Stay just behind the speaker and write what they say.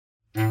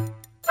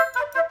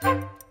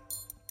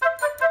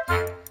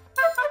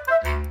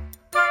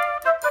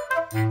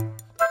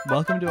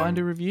Welcome to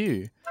Under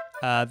Review,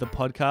 the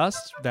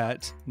podcast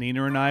that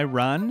Nina and I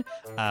run,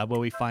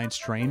 where we find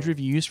strange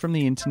reviews from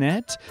the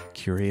internet,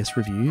 curious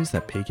reviews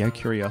that pique our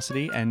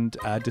curiosity, and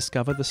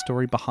discover the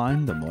story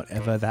behind them,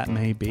 whatever that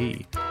may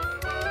be.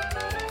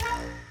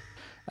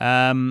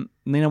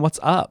 Nina, what's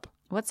up?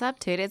 What's up,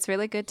 dude? It's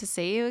really good to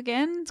see you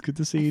again. It's good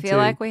to see you too. I feel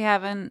like we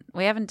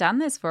haven't done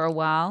this for a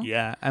while.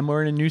 Yeah, and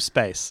we're in a new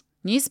space.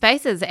 New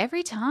spaces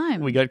every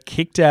time. We got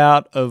kicked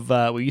out of,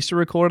 we used to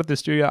record at the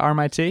studio at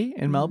RMIT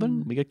in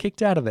Melbourne. We got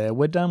kicked out of there.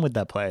 We're done with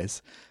that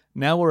place.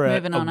 Now we're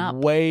at a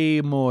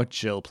way more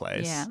chill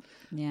place.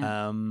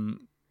 Yeah.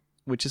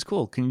 Which is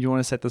cool. You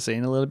want to set the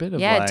scene a little bit?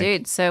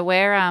 Dude. So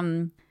we're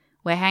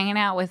hanging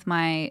out with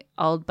my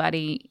old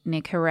buddy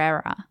Nick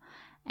Herrera.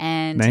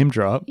 And name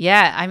drop.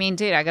 Yeah, I mean,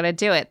 dude, I got to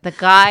do it. The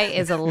guy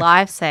is a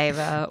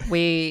lifesaver.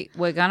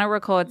 We're going to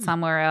record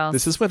somewhere else.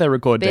 This is where they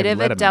record David Letterman,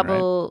 Bit of a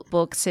double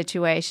book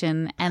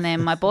situation. And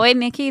then my boy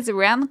Nicky's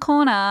around the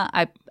corner.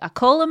 I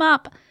call him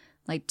up.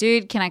 Like,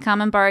 dude, can I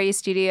come and borrow your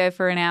studio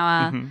for an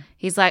hour? Mm-hmm.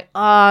 He's like, oh,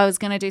 I was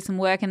going to do some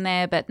work in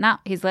there. But no,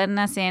 he's letting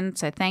us in.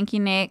 So thank you,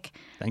 Nick.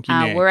 Thank you,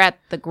 Nick. We're at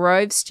the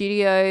Grove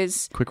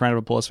Studios. Quick round of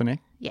applause for Nick.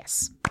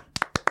 Yes.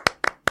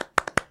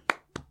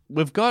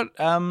 We've got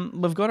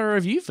a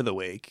review for the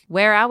week.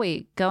 Where are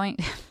we going?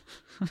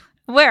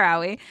 Where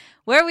are we?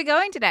 Where are we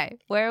going today?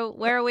 Where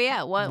are we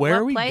at? What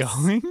place?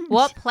 Going?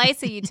 What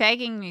place are you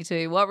taking me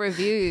to? What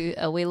review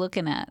are we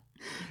looking at?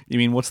 You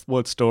mean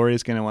what story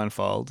is going to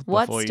unfold?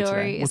 What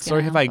story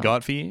have I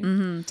got for you?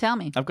 Mm-hmm. Tell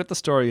me. I've got the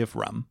story of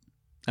rum.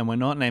 And we're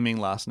not naming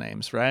last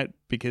names, right?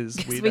 Because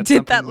we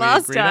did that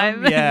last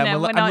time. Yeah,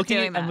 no, we're not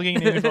doing that. I'm looking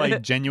at you for like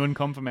genuine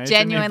confirmation.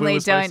 Genuinely, if we were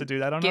supposed to do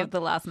that or give not.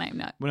 the last name.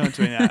 No, we're not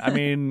doing that. I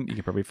mean, you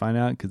could probably find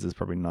out because there's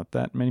probably not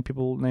that many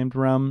people named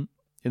Rum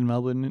in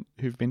Melbourne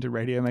who've been to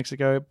Radio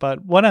Mexico.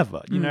 But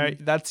whatever, you know,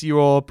 that's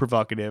your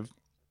prerogative.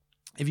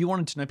 If you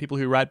wanted to know people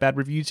who write bad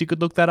reviews, you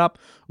could look that up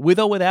with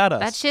or without us.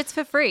 That shit's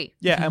for free.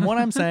 Yeah, and what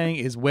I'm saying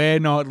is we're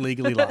not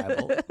legally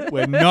liable.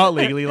 We're not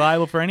legally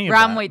liable for any of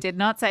that. Rum, we did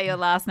not say your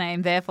last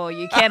name, therefore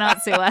you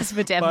cannot sue us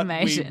for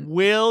defamation. But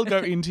we will go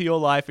into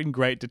your life in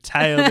great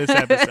detail this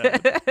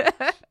episode.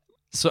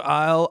 So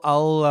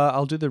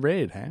I'll do the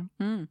read, hey?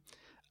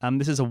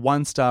 This is a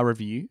 1-star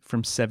review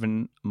from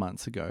 7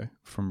 months ago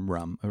from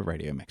Rum of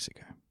Radio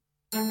Mexico.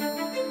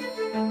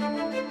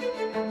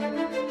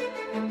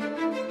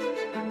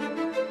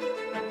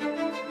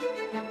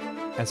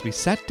 As we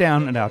sat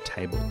down at our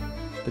table,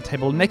 the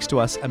table next to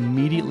us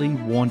immediately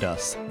warned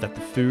us that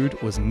the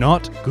food was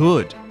not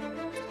good.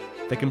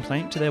 The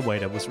complaint to their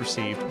waiter was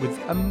received with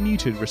a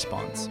muted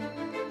response.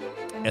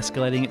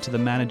 Escalating it to the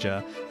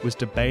manager was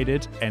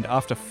debated, and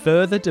after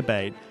further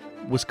debate,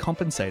 was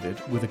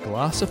compensated with a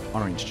glass of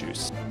orange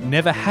juice.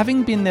 Never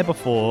having been there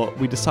before,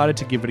 we decided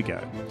to give it a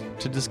go,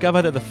 to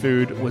discover that the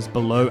food was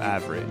below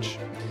average.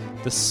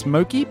 The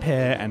smoky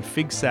pear and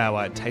fig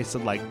sour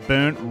tasted like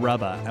burnt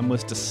rubber and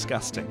was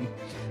disgusting.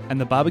 And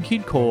the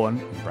barbecued corn,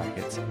 in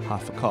brackets,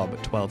 half a cob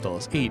at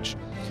 $12 each,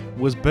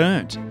 was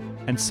burnt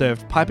and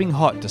served piping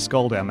hot to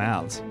scald our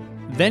mouths.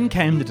 Then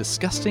came the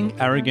disgusting,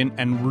 arrogant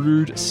and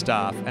rude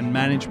staff and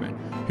management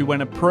who,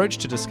 when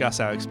approached to discuss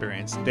our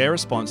experience, their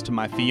response to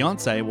my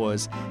fiancé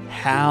was,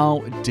 "How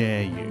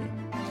dare you?"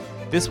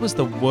 This was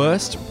the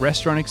worst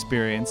restaurant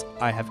experience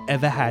I have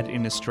ever had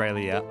in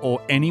Australia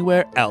or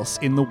anywhere else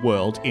in the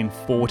world in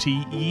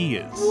 40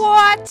 years.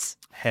 What?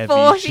 Heavy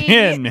 40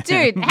 chin.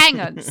 Dude, hang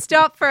on.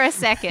 Stop for a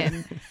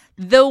second.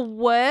 The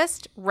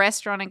worst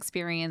restaurant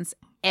experience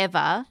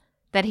ever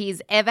that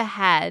he's ever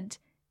had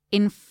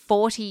in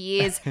 40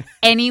 years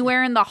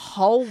anywhere in the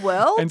whole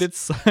world? And it's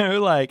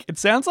so like, it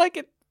sounds like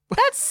it.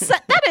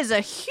 That is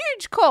a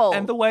huge call.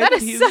 And the way that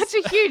is such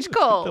a huge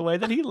call. The way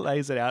that he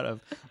lays it out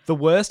of the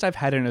worst I've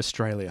had in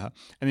Australia,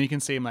 and then you can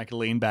see him like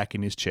lean back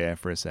in his chair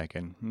for a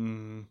second.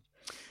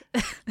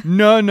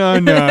 No,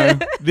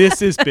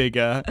 this is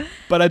bigger.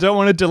 But I don't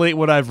want to delete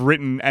what I've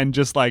written and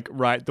just like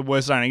write the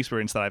worst dining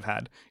experience that I've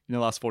had in the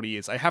last 40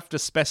 years. I have to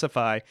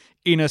specify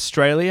in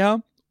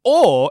Australia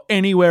or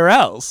anywhere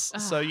else.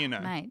 So you know,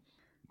 mate.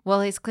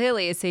 Well, he's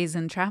clearly a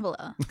seasoned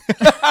traveller.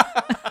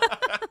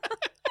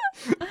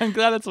 I'm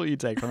glad that's what you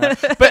take from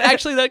that. But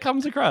actually that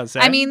comes across.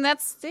 Eh? I mean,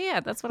 that's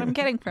what I'm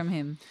getting from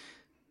him.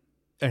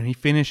 And he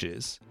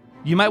finishes.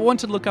 You might want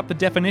to look up the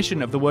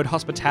definition of the word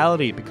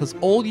hospitality because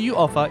all you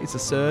offer is a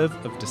serve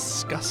of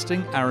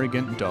disgusting,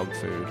 arrogant dog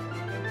food.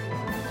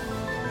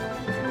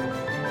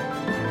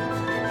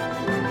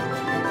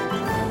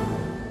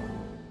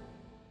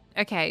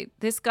 Okay,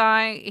 this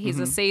guy, he's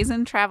a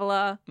seasoned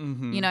traveller.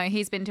 Mm-hmm. You know,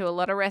 he's been to a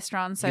lot of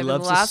restaurants over the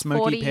last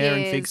 40 years. He loves the smoky pear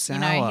and fig sour.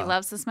 You know, he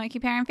loves the smoky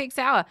pear and fig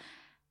sour.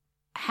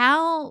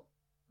 How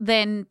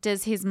then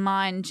does his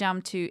mind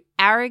jump to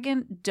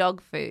arrogant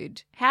dog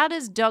food? How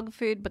does dog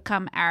food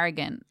become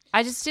arrogant?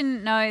 I just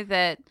didn't know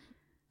that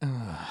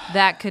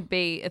that could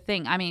be a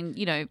thing. I mean,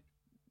 you know,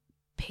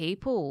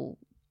 people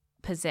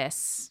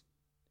possess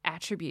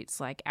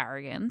attributes like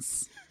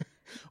arrogance.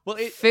 Well,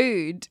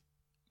 food.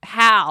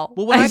 How?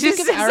 Well, when I think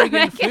of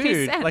arrogant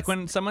food, like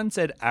when someone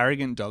said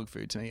arrogant dog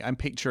food to me, I'm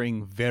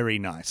picturing very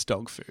nice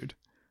dog food.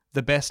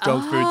 the best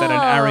dog food that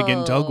an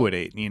arrogant dog would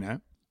eat, you know?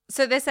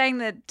 So they're saying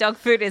that dog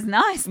food is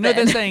nice then. No,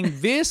 they're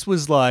saying this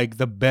was like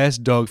the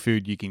best dog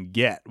food you can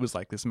get was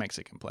like this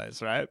Mexican place,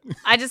 right?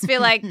 I just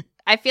feel like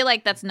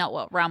that's not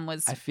what Rum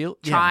was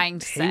trying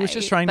to say. He was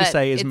just trying to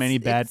say as many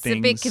bad things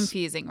a bit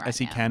confusing right as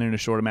he can in a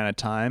short amount of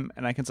time.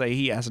 And I can say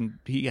he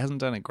hasn't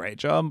done a great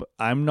job.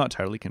 I'm not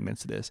totally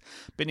convinced of this.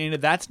 But Nina,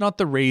 that's not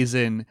the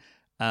reason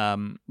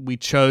we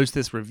chose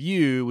this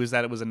review, was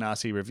that it was a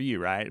nasty review,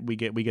 right? We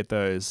get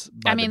those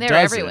by the dozen. They're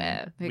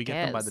everywhere. We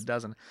get them by the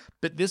dozen.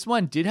 But this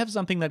one did have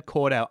something that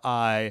caught our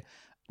eye,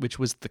 which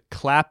was the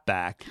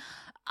clapback.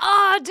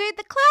 Oh, dude,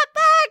 the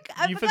clapback!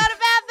 I forgot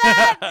about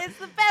that. It's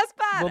the best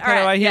part. Well,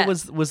 part right here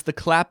was the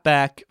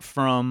clapback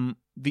from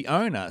the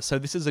owner. So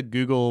this is a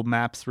Google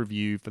Maps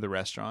review for the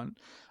restaurant.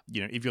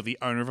 You know, if you're the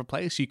owner of a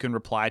place, you can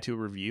reply to a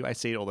review. I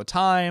see it all the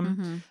time.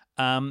 Mm-hmm.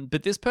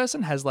 But this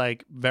person has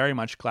like very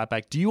much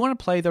clapback. Do you want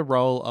to play the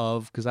role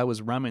of, because I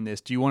was Rum in this,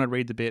 do you want to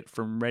read the bit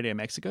from Radio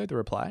Mexico, the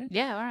reply?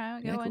 Yeah, all right,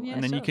 I'll go on. Yeah,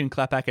 and then you can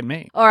clap back at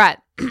me. All right.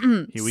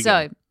 Here we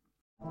go.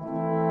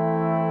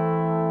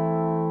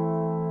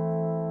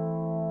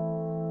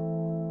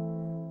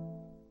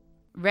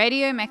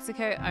 Radio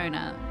Mexico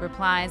owner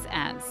replies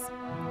as,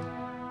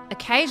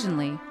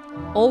 occasionally,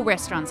 all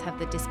restaurants have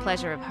the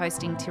displeasure of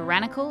hosting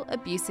tyrannical,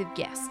 abusive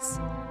guests.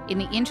 In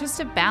the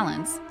interest of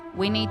balance,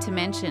 we need to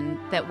mention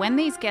that when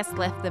these guests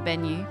left the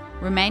venue,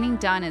 remaining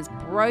diners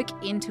broke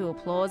into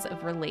applause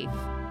of relief.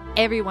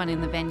 Everyone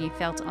in the venue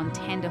felt on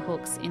tender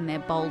hooks in their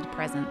bold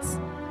presence.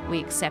 We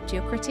accept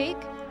your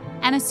critique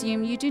and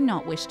assume you do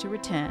not wish to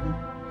return.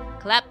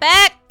 Clap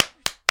back!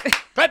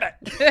 Clap back!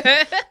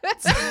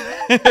 That's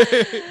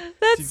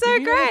so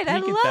great. I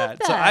love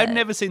that. So I've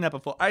never seen that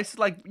before. I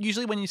like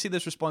usually when you see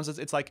those responses,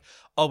 it's like,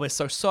 "Oh, we're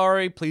so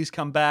sorry. Please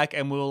come back."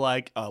 And we're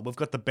like, "Oh, we've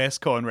got the best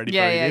corn ready for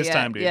you this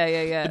time, dude."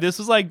 Yeah. But this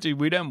was like, dude,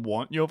 we don't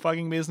want your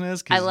fucking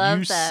business because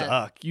you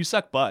suck. You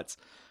suck butts.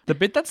 The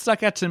bit that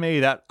stuck out to me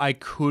that I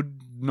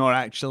could not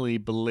actually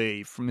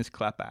believe from this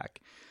clapback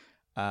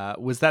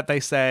was that they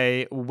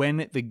say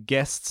when the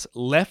guests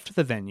left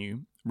the venue,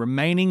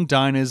 remaining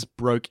diners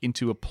broke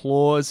into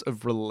applause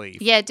of relief.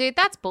 Yeah, dude,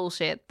 that's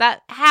bullshit.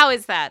 How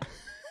is that?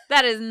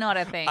 That is not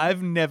a thing.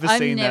 I've never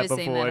seen that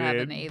before,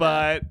 dude.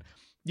 But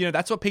you know,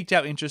 that's what piqued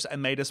our interest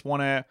and made us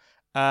want to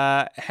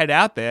head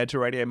out there to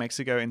Radio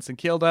Mexico in St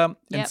Kilda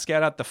and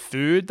scout out the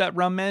food that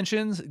Rum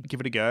mentions. Give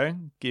it a go.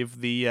 Give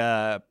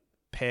the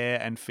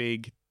pear and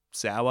fig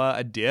sour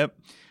a dip,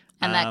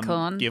 and that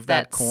corn. Give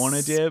that corn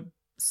a dip.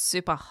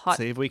 Super hot.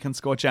 See if we can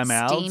scorch our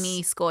mouths.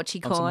 Steamy,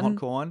 scorchy corn. Some hot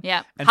corn.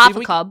 Yeah. And half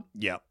a cob.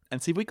 Yeah.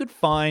 And see if we could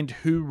find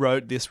who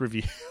wrote this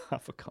review.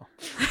 Half a cob.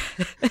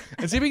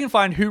 And see if we can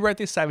find who wrote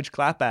this savage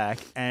clapback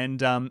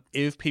and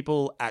if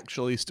people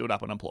actually stood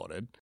up and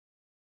applauded.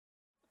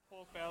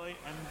 Pork belly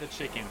and the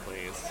chicken,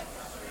 please.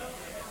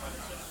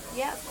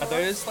 Yeah. Are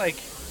those like...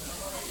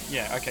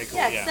 Yeah, okay, cool.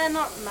 Yeah, because they're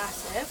not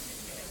massive.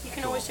 You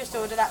can always just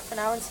order that for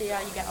now and see how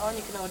you get on.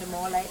 You can order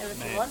more later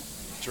if you want.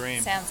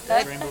 Dream. Sounds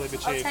good. Dream will leave it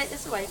cheap. I'll take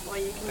this away for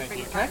you. Thank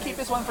you. Can I keep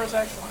this one for a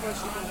sec?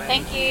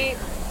 Thank you.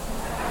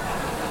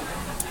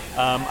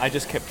 I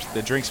just kept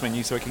the drinks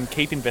menu so I can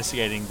keep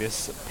investigating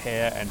this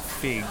pear and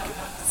fig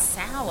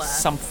sour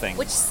something.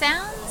 Which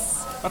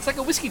sounds... That's like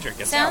a whiskey drink.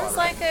 Sounds sour,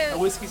 like right? A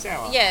whiskey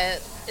sour. Yeah,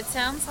 it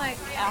sounds like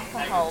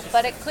alcohol,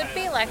 but it could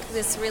be like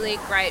this really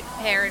great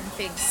pear and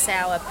fig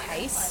sour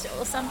paste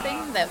or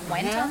something that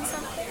went on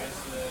something.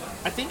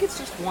 I think it's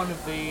just one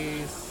of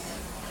these...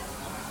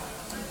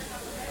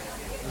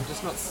 I'm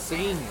just not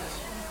seeing it.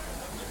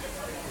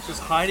 It's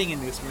just hiding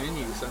in this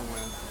menu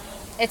somewhere.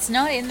 It's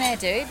not in there,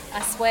 dude.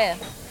 I swear.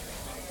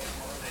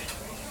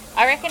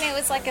 I reckon it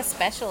was like a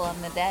special on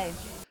the day.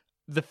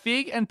 The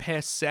fig and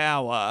pear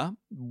sour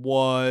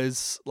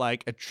was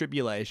like a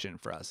tribulation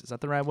for us. Is that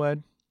the right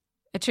word?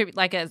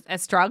 Like a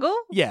struggle?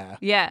 Yeah.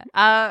 Yeah.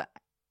 I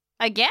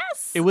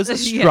guess. It was a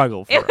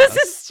struggle for us. It was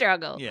a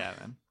struggle. Yeah,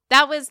 man.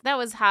 That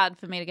was hard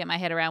for me to get my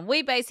head around.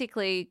 We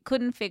basically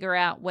couldn't figure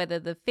out whether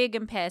the fig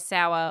and pear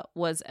sour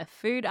was a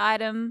food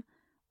item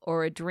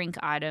or a drink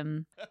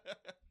item.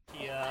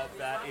 Yeah,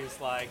 that is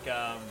like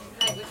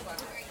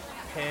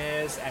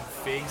pears and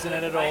figs in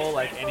it at all,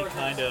 like any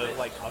kind of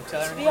like cocktail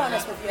or anything. To be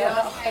honest with you, I'm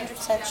not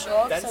 100%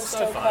 sure because I'm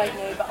still quite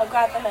new, but I'll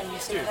grab the menu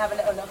so you can have a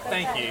little look.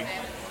 Thank you.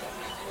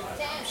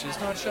 She's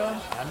not sure.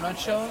 I'm not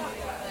sure.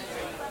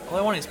 All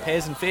I want is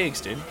pears and figs,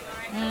 dude.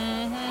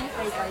 Mm-hmm.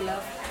 There you go,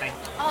 love. Thank you.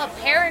 Oh,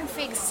 pear and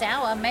fig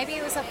sour. Maybe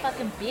it was a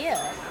fucking beer.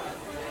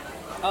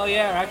 Oh,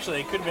 yeah, actually,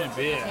 it could have been a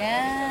beer.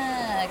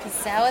 Yeah, because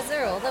sours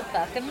are all the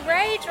fucking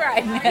rage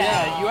right now.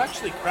 Yeah, you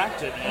actually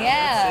cracked it, man.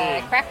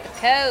 Yeah, I cracked the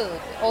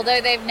code. Although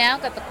they've now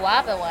got the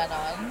guava one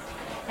on.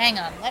 Hang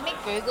on, let me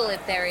Google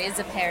if there is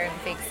a pear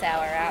and fig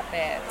sour out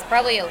there. It's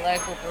probably a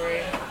local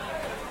brew.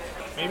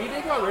 Maybe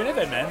they got rid of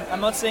it, man.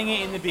 I'm not seeing it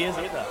in the beers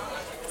either.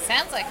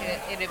 Sounds like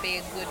it'd be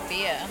a good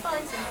beer.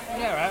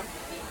 Yeah, right.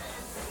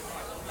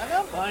 I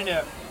can't find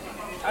it.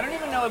 I don't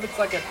even know if it's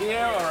like a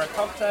beer or a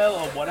cocktail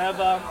or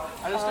whatever.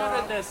 I just know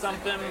that there's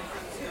something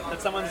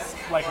that someone's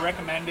like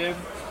recommended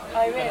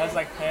Oh, really? It has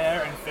like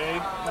pear and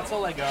fig. That's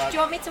all I got. Do you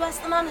want me to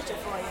ask the manager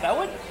for you? That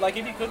would, like,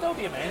 if you could, that would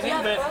be amazing.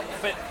 Yeah,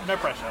 but no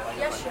pressure. Like,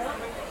 yeah, sure.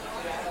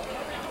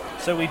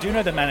 So we do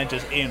know the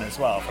manager's in as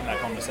well from that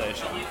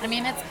conversation. I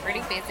mean, it's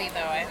pretty busy though.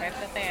 I hope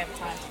that they have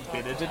time to talk.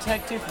 Bit of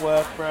detective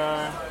work,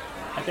 bro.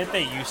 I bet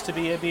there used to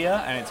be a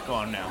beer and it's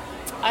gone now.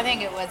 I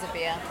think it was a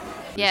beer.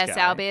 Yeah,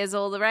 sour beer's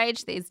all the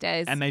rage these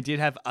days. And they did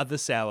have other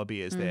sour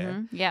beers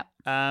there. Yep.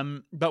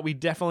 But we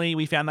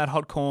found that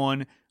hot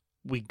corn.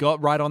 We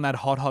got right on that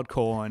hot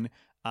corn.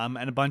 And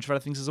a bunch of other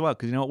things as well.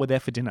 Because you know what? We're there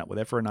for dinner. We're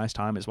there for a nice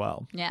time as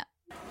well. Yeah.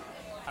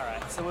 All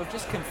right. So we've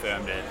just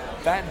confirmed it.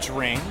 That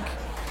drink,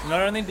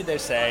 not only did they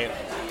say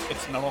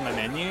it's not on the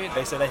menu,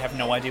 they say they have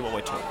no idea what we're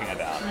talking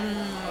about.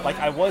 Like,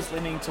 I was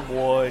leaning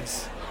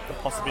towards the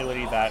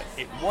possibility that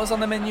it was on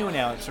the menu and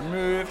now it's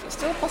removed. It's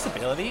still a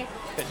possibility,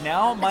 but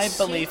now my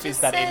belief is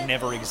that it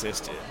never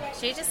existed.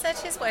 She just said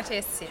she's worked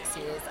here 6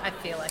 years. I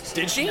feel like she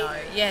Did she? No.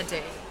 Yeah,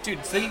 dude.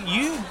 Dude, see,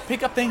 you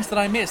pick up things that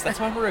I miss. That's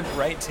why we're a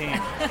great team.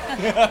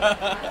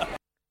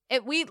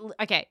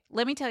 Okay,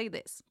 let me tell you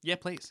this. Yeah,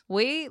 please.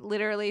 We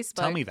literally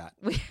spoke. Tell me that.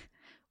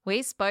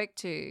 We spoke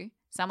to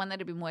someone that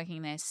had been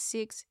working there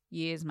 6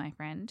 years, my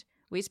friend.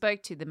 We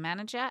spoke to the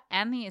manager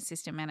and the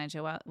assistant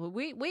manager. Well,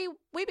 we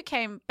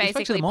became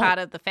basically part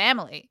of the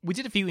family. We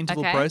did a few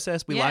interval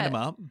process. We lined them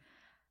up.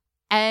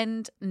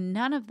 And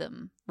none of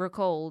them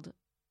recalled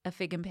a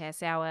fig and pear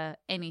sour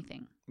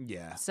anything.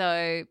 Yeah.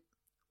 So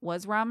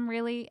was rum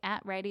really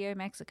at Radio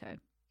Mexico?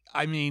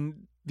 I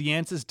mean, the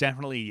answer's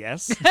definitely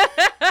yes.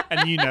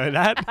 And you know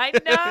that. I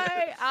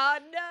know. Oh,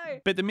 no.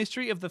 But the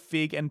mystery of the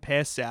fig and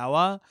pear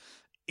sour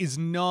is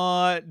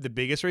not the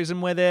biggest reason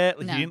we're there.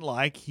 Like,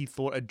 no. He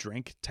thought a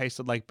drink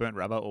tasted like burnt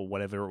rubber or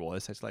whatever it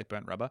was tasted like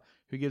burnt rubber.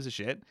 Who gives a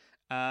shit?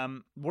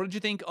 What did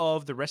you think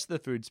of the rest of the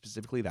food,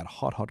 specifically that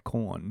hot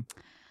corn?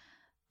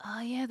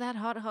 Oh, yeah, that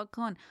hot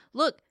corn.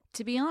 Look,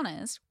 to be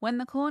honest, when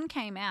the corn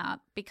came out,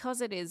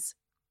 because it is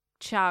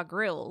char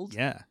grilled,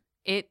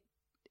 it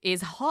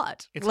is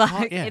hot. It's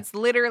hot, yeah. It's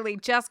literally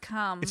just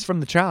come. It's from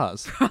the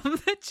chars. From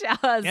the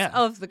chars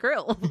of the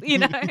grill, you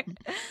know?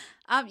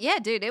 Yeah,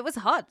 dude, it was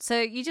hot. So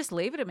you just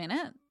leave it a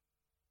minute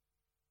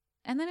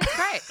and then it's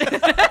great. Do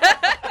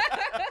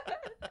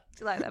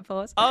you like that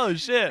pause? Oh,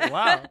 shit.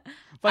 Wow.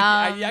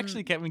 You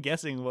actually kept me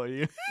guessing what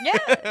was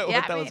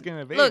going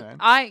to be. Look, man.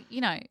 I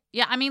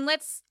mean,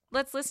 let's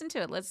listen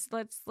to it.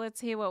 Let's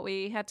hear what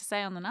we had to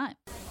say on the night.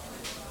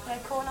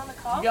 Corn on the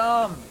cob.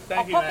 Yum.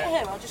 Thank you, I'll pop mate. it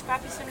here. I'll just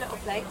grab you some little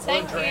plates.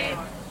 Thank you.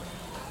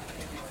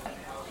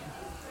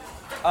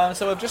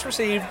 So we've just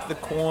received the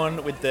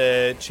corn with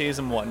the cheese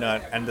and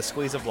whatnot and the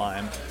squeeze of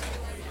lime.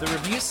 The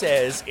review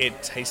says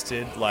it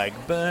tasted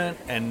like burnt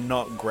and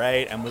not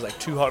great and was like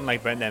too hot and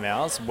like burnt their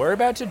mouths. We're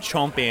about to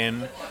chomp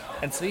in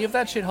and see if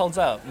that shit holds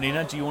up.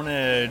 Nina, do you want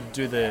to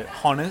do the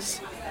honors?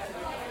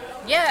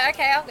 Yeah,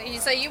 okay.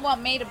 So you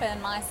want me to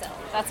burn myself?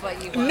 That's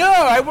what you want. No,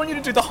 I want you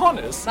to do the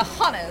honors. The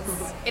honors.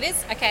 It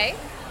is, okay.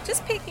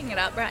 Just picking it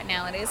up right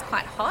now. It is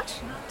quite hot.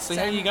 So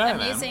how you go, I'm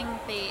man? using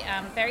the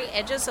very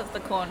edges of the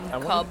corn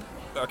cob.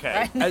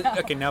 Okay. Right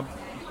okay, now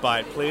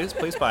bite, please.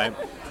 Please bite.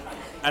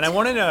 And I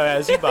want to know,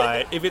 as you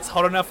bite, if it's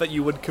hot enough that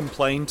you would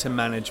complain to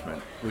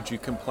management. Would you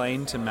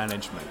complain to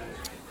management?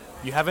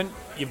 You haven't.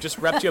 You've just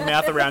wrapped your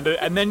mouth around it,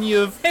 and then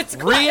you've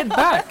reared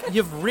back.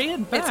 You've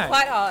reared back. It's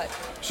quite hot.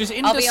 She's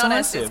indecisive. I'll be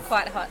honest, it's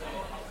quite hot.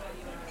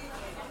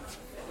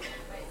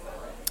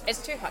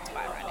 It's too hot to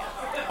bite right now.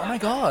 Oh my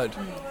god.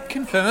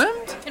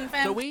 Confirmed?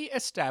 Confirmed. So we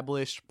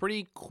established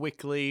pretty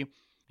quickly,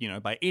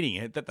 by eating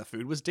it, that the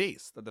food was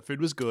decent, that the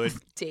food was good.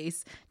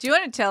 Decent. Do you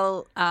want to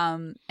tell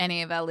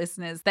any of our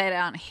listeners that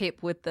aren't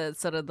hip with the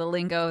sort of the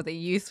lingo of the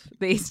youth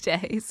these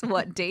days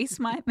what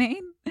decent might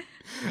mean?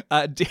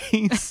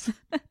 Decent.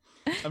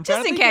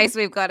 Just in case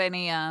we've got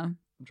any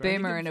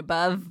boomer and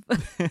above.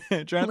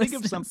 Trying to think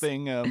of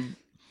something.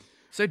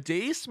 So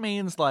decent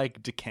means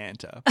like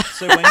decanter.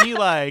 So when you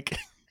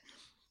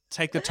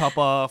take the top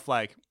off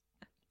like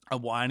a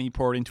wine and you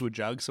pour it into a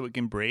jug so it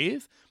can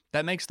breathe,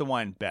 that makes the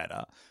wine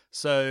better.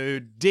 So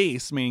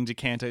decent, meaning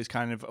decanter, is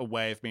kind of a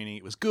way of meaning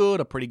it was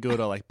good or pretty good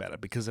or like better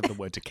because of the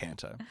word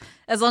decanter.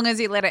 As long as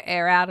you let it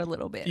air out a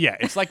little bit. Yeah,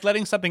 it's like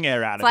letting something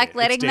air out it's like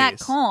letting that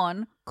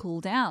corn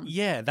cool down.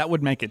 Yeah, that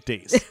would make it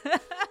decent.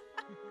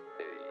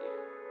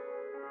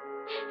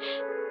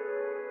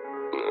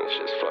 It's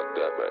just fucked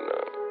up right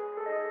now.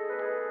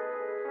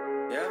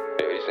 Yeah?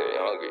 Baby said he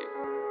hungry.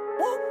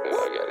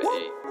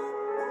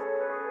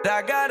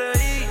 I gotta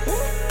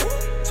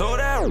eat. So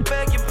that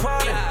beg your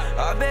pardon.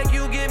 I beg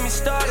you get me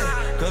started.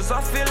 Cause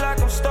I feel like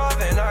I'm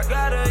starving. I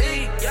gotta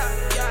eat.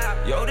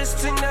 Yo, this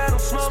thing that I'm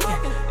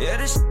smoking. Yeah,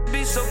 this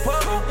be so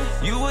potent.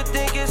 You would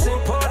think it's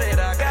important.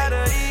 I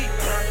gotta eat.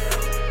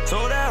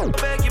 So that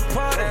beg your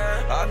pardon.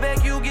 I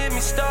beg you get me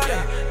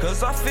started.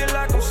 Cause I feel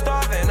like I'm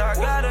starving. I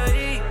gotta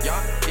eat.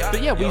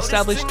 But yeah, we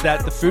established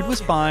that the food was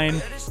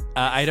fine.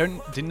 I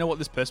didn't know what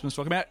this person was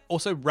talking about.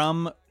 Also,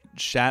 rum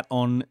shat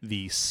on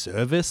the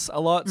service a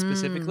lot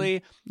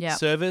specifically. Yeah.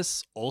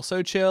 Service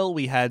also chill.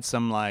 We had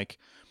some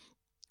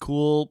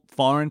cool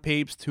foreign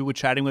peeps who were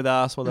chatting with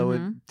us while they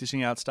were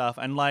dishing out stuff.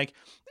 And like,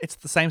 it's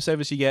the same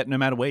service you get no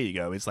matter where you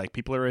go. It's like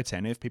people are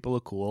attentive, people are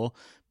cool,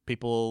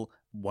 people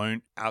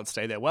won't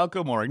outstay their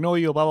welcome or ignore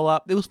you or blah, blah, blah.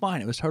 It was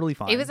fine. It was totally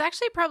fine. It was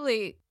actually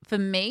probably, for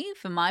me,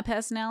 for my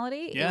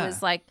personality, it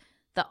was like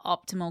the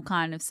optimal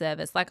kind of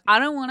service. Like, I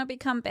don't want to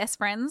become best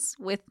friends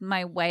with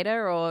my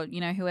waiter or, you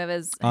know,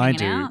 whoever's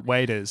hanging out.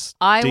 Waiters.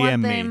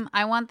 DM me.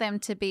 I want them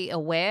to be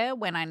aware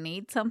when I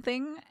need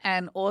something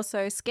and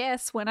also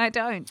scarce when I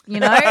don't, you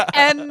know?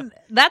 And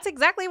that's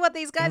exactly what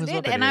these guys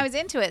did. And I was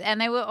into it.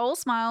 And they were all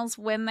smiles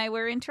when they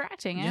were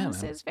interacting. And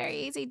it was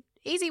very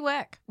easy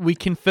work. We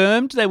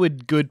confirmed they were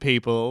good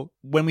people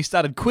when we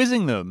started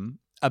quizzing them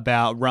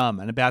about rum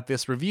and about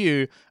this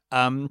review,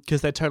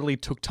 because they totally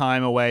took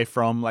time away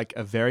from like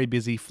a very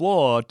busy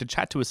floor to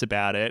chat to us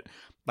about it.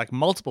 Like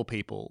multiple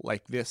people,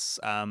 like this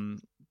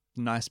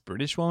nice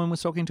British woman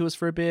was talking to us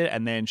for a bit,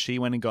 and then she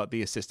went and got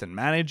the assistant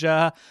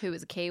manager, who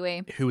was a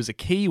Kiwi,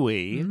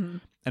 mm-hmm.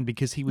 And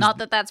because he was not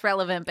that that's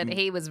relevant, but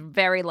he was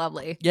very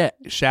lovely. Yeah,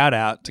 shout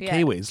out to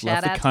Kiwis,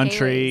 love the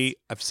country.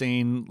 I've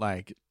seen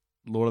like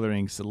Lord of the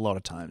Rings a lot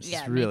of times.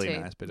 It's really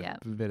nice. Bit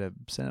of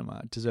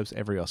cinema. It deserves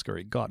every Oscar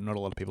it got. Not a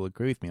lot of people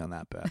agree with me on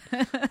that,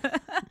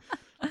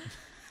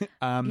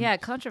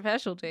 but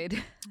controversial,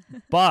 dude.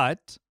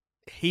 But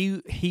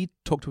he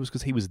talked to us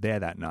because he was there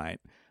that night.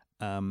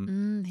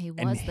 He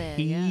was there.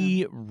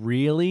 He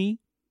really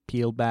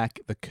pulled back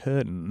the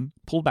curtain.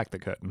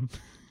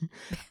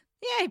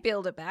 Yeah, he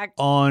peeled it back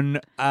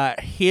on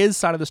his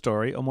side of the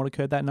story on what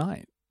occurred that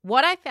night.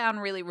 What I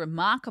found really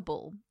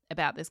remarkable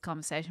about this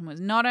conversation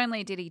was not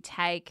only did he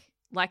take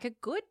like a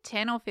good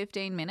 10 or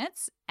 15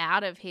 minutes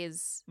out of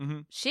his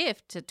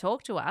shift to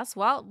talk to us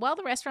while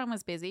the restaurant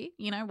was busy,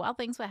 you know, while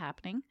things were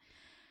happening,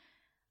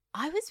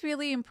 I was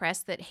really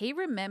impressed that he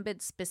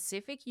remembered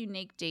specific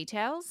unique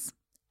details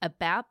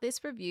about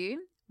this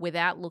review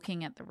without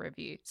looking at the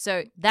review.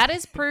 So that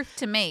is proof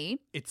to me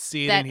it's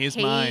seared that in his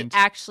mind. He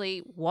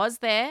actually was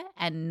there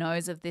and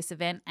knows of this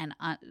event and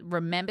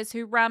remembers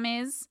who rum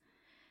is.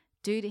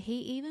 Dude, he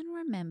even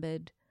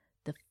remembered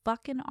the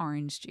fucking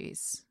orange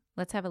juice.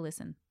 Let's have a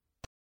listen.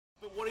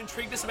 But what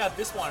intrigued us about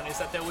this one is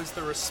that there was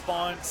the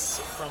response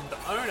from the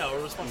owner,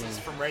 or responses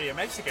from Radio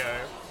Mexico,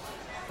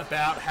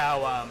 about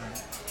how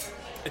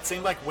it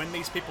seemed like when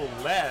these people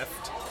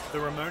left, the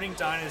Ramoning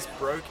diners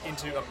broke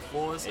into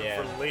applause of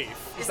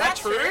relief. Is that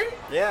true?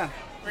 Yeah.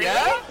 Really?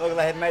 Yeah? Look,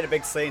 they had made a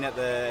big scene at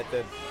the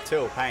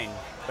till, Pain.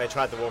 They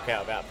tried to walk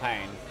out about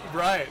Pain.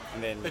 Right.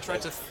 And then they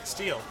tried to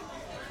steal.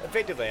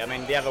 Effectively. I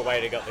mean, the other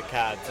waiter got the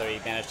card, so he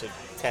managed to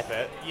tap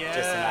it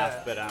just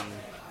enough. But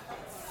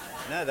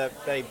no,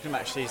 they pretty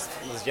much, she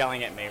was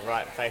yelling at me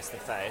right face to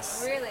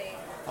face. Really?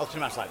 I was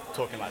pretty much like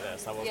talking like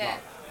this. I was not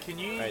Can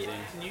you crazy.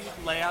 Can you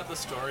lay out the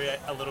story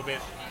a little bit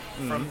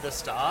from the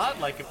start?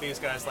 Like if these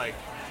guys like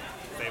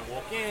they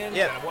walk in,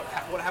 and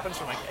what happens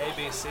from like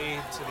ABC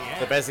to the end?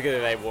 So basically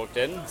they walked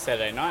in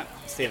Saturday night,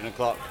 7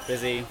 o'clock,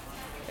 busy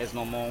as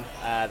normal.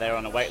 They were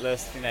on a wait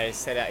list. And they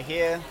sat out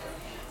here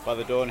by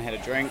the door and had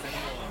a drink.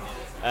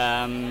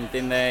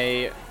 Then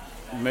they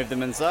moved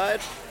them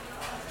inside.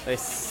 They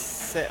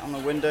sat on the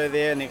window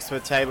there next to a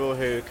table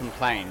who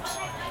complained,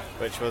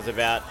 which was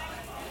about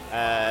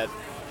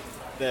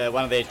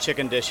one of their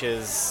chicken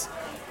dishes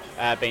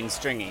being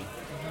stringy,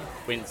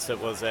 whence it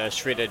was a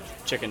shredded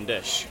chicken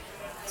dish.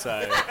 So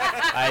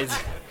I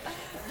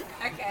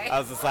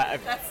was just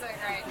like, that's so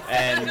great.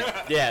 And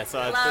so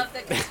I love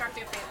the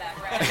constructive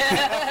feedback,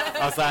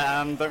 right? I was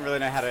like, don't really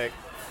know how to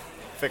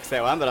fix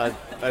that one, but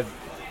I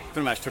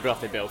pretty much took it off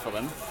their bill for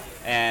them.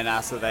 And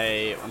after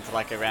they wanted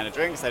like a round of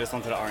drinks, they just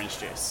wanted an orange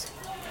juice.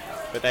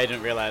 But they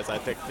didn't realise I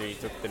took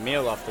the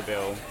meal off the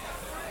bill.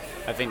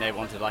 I think they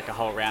wanted like a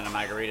whole round of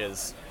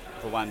margaritas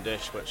for one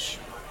dish, which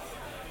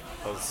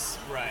was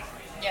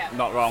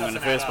not wrong in the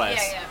first place.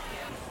 Yeah.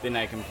 Then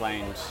they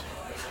complained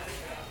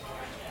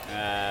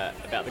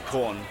about the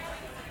corn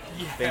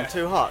being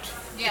too hot.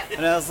 Yeah.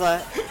 And I was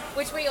like...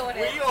 Which we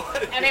ordered.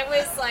 And it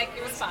was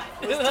fine.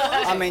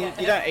 I mean,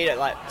 you don't eat it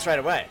like straight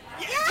away.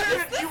 You wait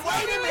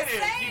a minute.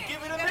 You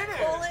give it a minute.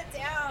 Pull it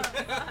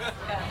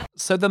down.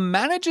 So the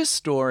manager's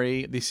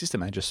story, the assistant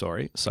manager's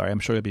story, sorry, I'm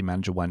sure you'll be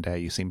manager one day.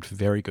 You seemed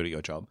very good at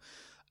your job.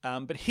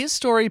 But his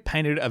story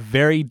painted a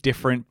very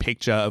different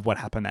picture of what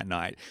happened that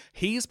night.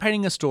 He's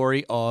painting a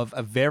story of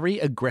a very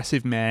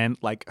aggressive man,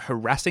 like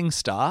harassing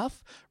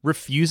staff,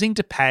 refusing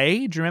to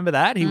pay. Do you remember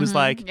that? He was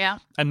like,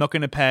 I'm not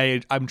going to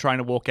pay. I'm trying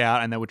to walk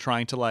out. And they were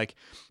trying to like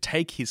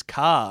take his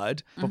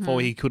card before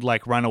he could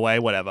like run away,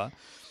 whatever.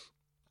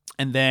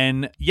 And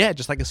then,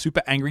 just like a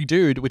super angry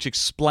dude, which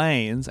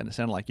explains, and it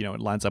sounded like, it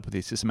lines up with the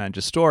assistant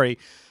manager's story,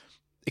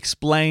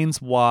 explains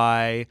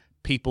why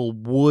people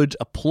would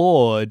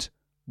applaud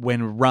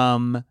when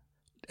rum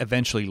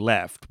eventually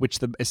left, which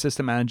the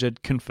assistant manager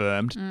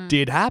confirmed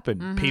did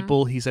happen.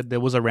 People, he said there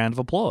was a round of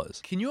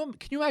applause. Can you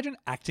imagine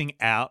acting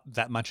out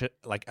that much at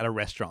a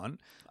restaurant?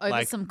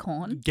 Over some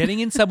corn? Getting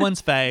in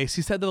someone's face.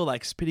 He said they were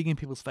like spitting in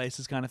people's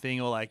faces kind of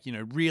thing, or like,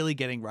 really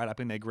getting right up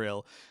in their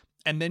grill.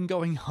 And then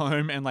going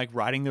home and like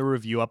writing the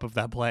review up of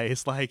that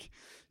place, like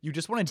you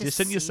just want to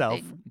distance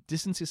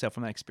yourself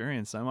from that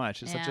experience so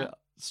much. It's such a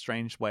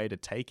strange way to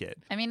take it.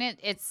 I mean,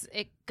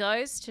 it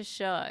goes to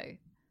show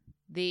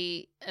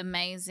the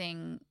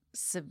amazing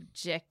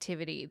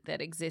subjectivity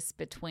that exists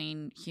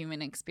between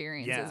human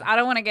experiences. Yeah. I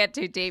don't want to get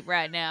too deep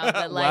right now,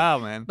 but like, wow,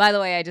 man. By the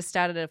way, I just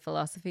started a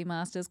philosophy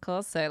master's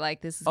course, so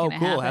like this is going to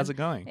happen. Oh, cool. How's it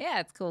going? Yeah,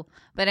 it's cool.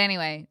 But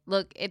anyway,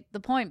 look, the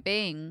point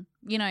being,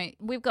 you know,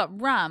 we've got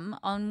Rum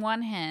on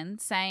one hand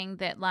saying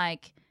that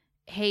like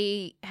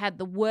he had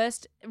the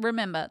worst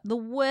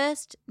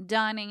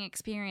dining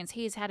experience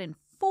he has had in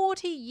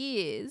 40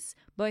 years,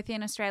 both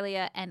in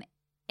Australia and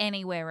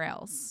anywhere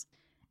else.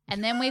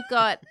 And then we've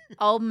got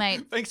old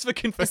mate. Thanks for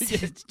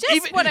confirming.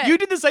 You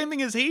did the same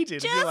thing as he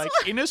did. You're like,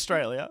 in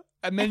Australia,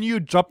 and then you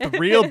dropped the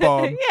real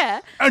bomb. Yeah.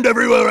 And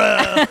everywhere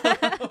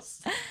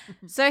else.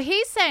 So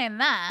he's saying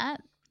that.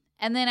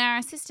 And then our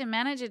assistant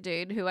manager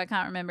dude, who I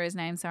can't remember his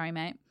name, sorry,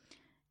 mate,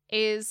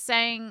 is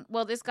saying,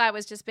 well, this guy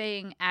was just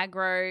being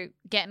aggro,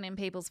 getting in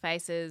people's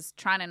faces,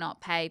 trying to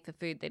not pay for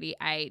food that he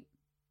ate.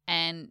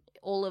 And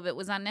all of it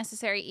was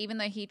unnecessary, even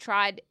though he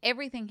tried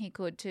everything he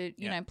could to,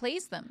 you know,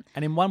 please them.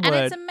 And in one word,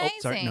 and it's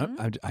amazing. Sorry,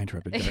 no, I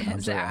interrupted. I'm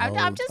sorry.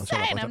 I'm just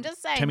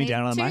saying. Turn me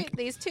down on the mic.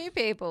 These two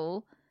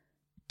people,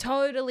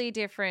 totally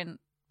different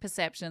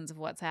perceptions of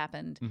what's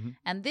happened,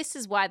 and this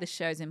is why the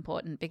show's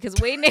important, because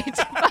we need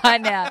to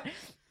find out.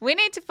 We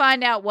need to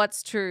find out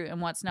what's true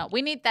and what's not.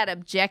 We need that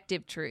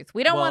objective truth.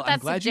 We don't want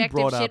that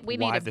subjective shit. We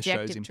need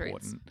objective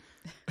truth.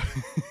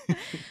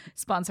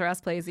 Sponsor us,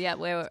 please. Yeah,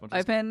 we're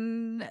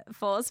open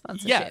for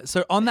sponsorship. Yeah,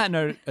 so on that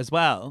note as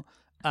well,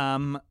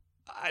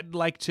 I'd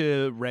like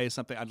to raise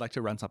something. I'd like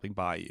to run something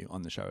by you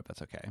on the show, if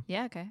that's okay.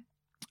 Yeah, okay.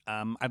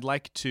 I'd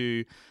like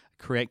to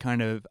create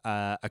kind of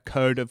a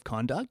code of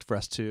conduct for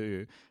us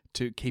to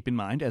keep in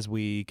mind as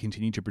we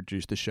continue to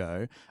produce the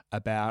show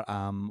about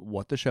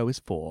what the show is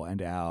for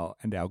and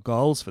our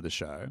goals for the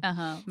show.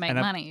 Make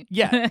money.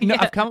 Yeah. No,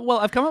 I've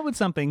come up with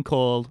something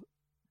called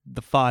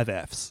the 5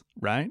 Fs,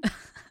 right?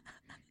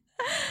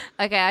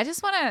 Okay, I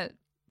just want to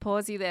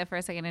pause you there for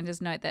a second and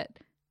just note that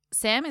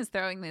Sam is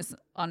throwing this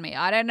on me.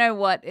 I don't know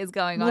what is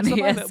going on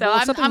here, so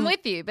I'm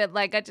with you. But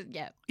like, but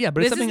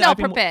this is not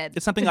prepared.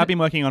 It's something I've been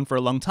working on for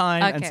a long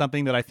time, and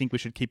something that I think we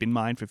should keep in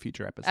mind for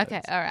future episodes.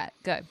 Okay, all right,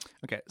 go.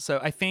 Okay, so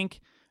I think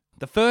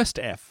the first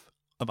F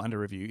of under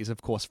review is,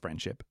 of course,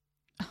 friendship.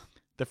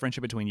 The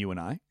friendship between you and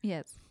I.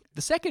 Yes.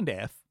 The second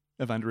F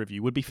of under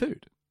review would be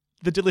food.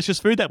 The delicious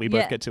food that we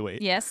both get to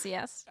eat. Yes.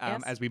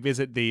 As we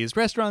visit these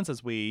restaurants,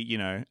 as we,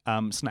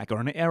 snack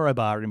on an aero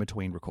bar in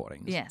between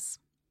recordings. Yes.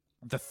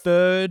 The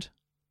third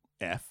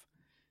F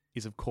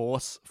is, of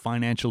course,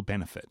 financial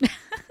benefit.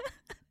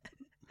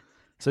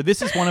 So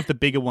this is one of the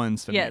bigger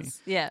ones for me.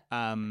 Yes, yeah.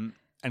 And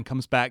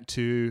comes back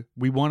to,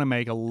 we want to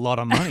make a lot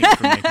of money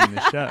from making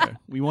this show.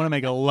 We want to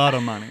make a lot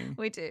of money.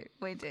 We do.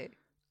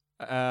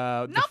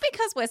 Not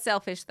because we're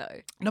selfish, though.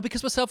 No,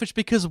 because we're selfish,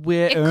 because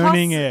we're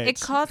earning it. It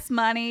costs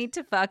money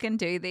to fucking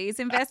do these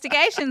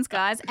investigations,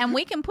 guys, and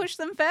we can push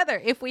them further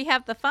if we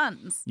have the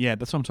funds. Yeah,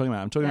 that's what I'm talking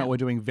about. I'm talking about we're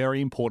doing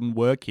very important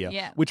work here,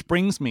 Yeah. which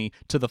brings me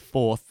to the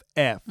fourth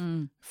F,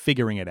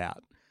 figuring it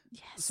out.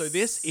 Yes. So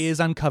this is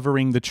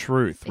uncovering the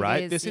truth,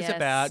 right? This is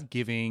about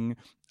giving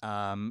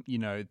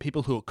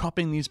people who are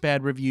copying these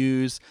bad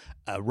reviews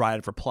a right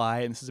of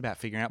reply, and this is about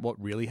figuring out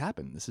what really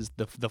happened. This is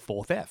the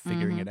fourth F,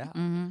 figuring it out.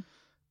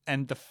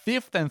 And the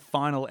fifth and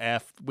final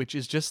F, which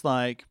is just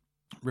like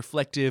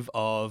reflective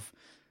of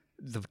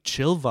the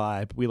chill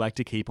vibe we like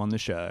to keep on the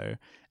show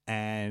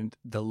and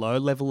the low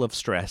level of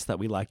stress that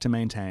we like to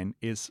maintain,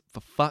 is, for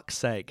fuck's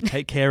sake,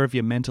 take care of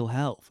your mental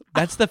health.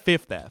 That's the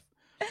fifth F.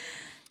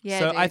 Yeah,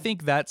 so dude. I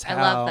think that's how.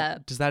 I love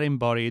that. Does that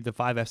embody, the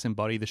 5 Fs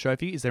embody the show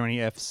for you? Is there any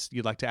Fs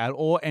you'd like to add,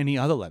 or any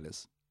other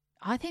letters?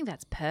 I think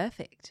that's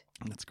perfect.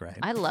 That's great.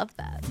 I love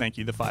that. Thank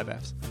you, the 5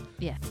 Fs.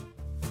 Yeah.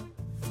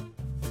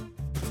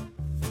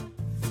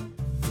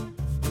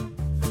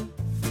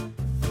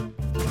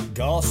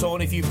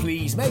 Garçon, if you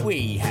please, may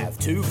we have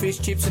 2 fish,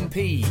 chips and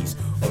peas,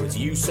 or as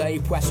you say,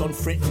 poisson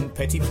frit and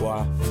petit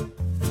pois.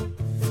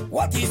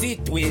 What is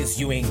it with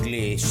you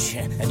English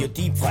and your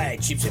deep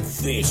fried chips and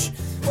fish?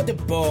 What a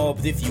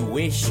bob if you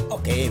wish.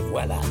 Okay,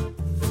 voila.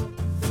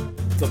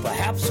 So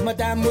perhaps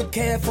madame would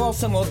care for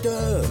some hors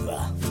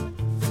d'oeuvre.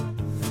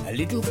 A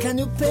little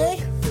canapé?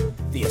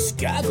 The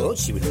escargot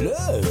she would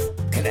love.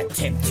 Can I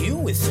tempt you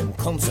with some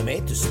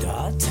consommé to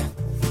start?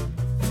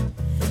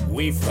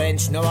 We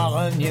French know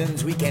our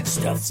onions, we can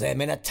stuff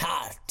them in a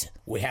tart.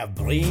 We have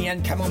brie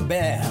and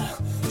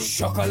camembert,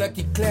 chocolat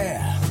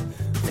eclair.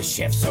 The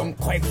chef's own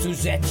crepe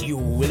Suzette you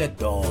will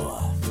adore.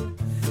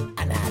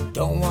 And I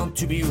don't want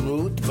to be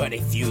rude, but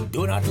if you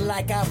do not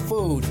like our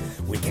food,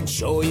 we can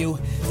show you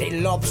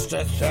the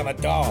lobster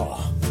thermidor.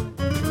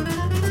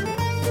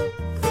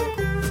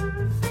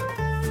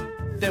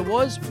 There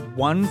was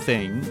one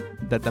thing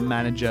that the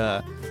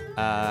manager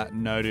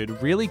noted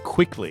really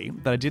quickly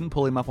that I didn't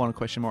pull him up on a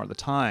question more at the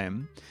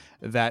time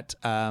that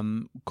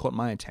caught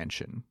my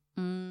attention.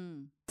 So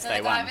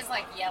the guy was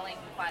like yelling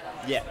quite a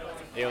lot. Yeah,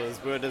 it was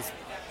good.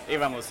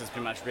 Everyone was just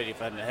pretty much ready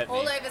for him to hit me.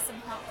 All over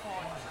some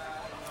popcorn.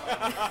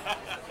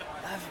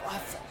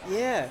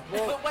 Yeah.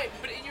 Well, But wait,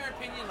 but in your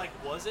opinion, like,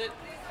 was it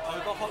over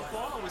hot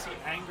corn, or was he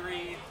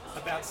angry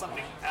about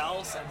something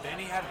else, and then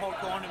he had hot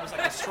corn? It was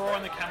like a straw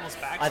in the camel's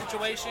back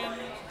situation. Do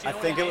you I know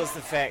think what it was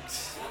the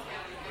fact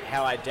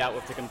how I dealt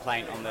with the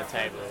complaint on the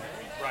table,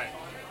 right.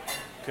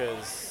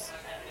 because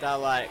they're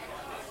like,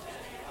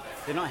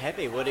 they're not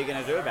happy. What are you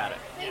going to do about it?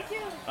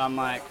 I'm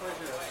like,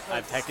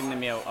 I've taken the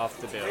meal off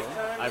the bill.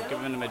 I've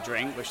given them a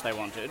drink, which they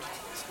wanted.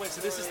 Wait,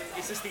 so is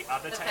this the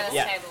other table?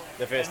 Yeah,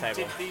 the first And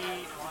table. did the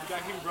guy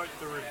who wrote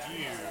the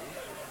review,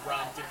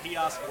 did he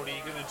ask what are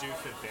you going to do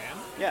for them?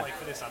 Yeah. Like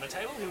for this other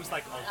table? He was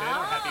like, oh, they're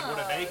not happy. What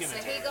are they going to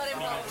do? So he got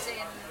involved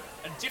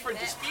in A different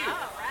dispute.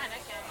 Oh, right,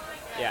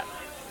 okay. Yeah.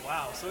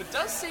 Wow. So it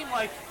does seem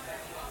like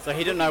So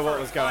he didn't know what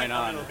was going a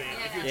on. little bit.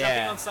 If you're Yeah.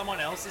 jumping on someone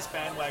else's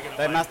bandwagon,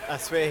 They like, must. I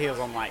swear he was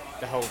on like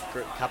the whole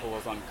couple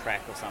was on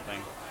crack or something.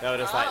 They were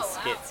just like Oh,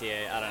 wow. skits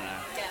here. I don't know.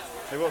 Yeah.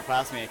 They walked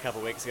past me a couple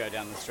of weeks ago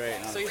down the street.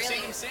 And I So was, you've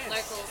seen him since.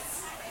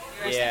 Locals.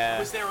 yeah.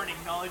 Was there an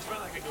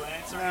acknowledgement, like a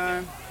glance or No.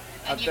 anything?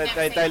 And you've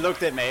never They seen-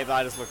 looked at me, but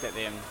I just looked at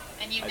them.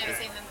 And you've I never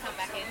did. seen them come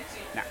back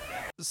in? Nah.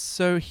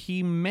 So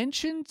he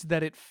mentioned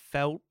that it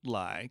felt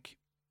like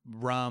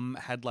Rum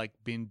had like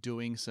been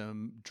doing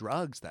some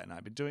drugs that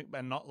night,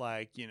 but not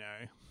like, you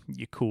know,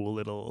 your cool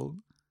little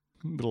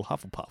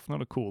Hufflepuff,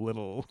 not a cool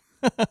little.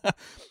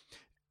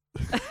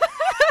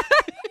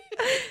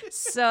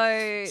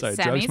 So drugs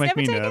Sammy's make never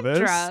me taken nervous.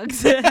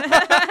 drugs.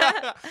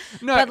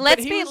 No, but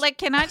let's he be was- like,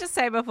 can I just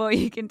say before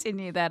you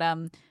continue that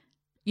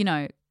you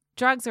know,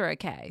 drugs are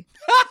okay.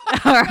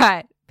 All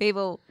right.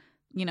 People,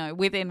 you know,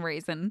 within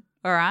reason.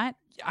 All right.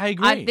 I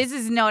agree. This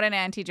is not an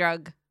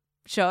anti-drug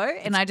show,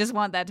 and I just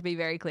want that to be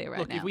very clear right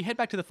Look, now. if we head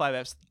back to the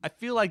 5Fs, I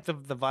feel like the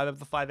vibe of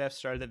the 5Fs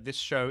show that this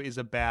show is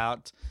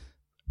about,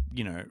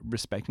 you know,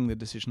 respecting the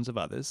decisions of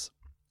others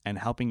and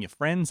helping your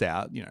friends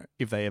out, you know,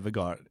 if they ever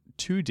got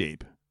too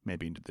deep,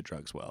 maybe into the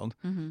drugs world.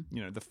 Mm-hmm.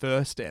 You know, the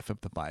first F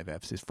of the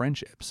 5Fs is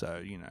friendship. So,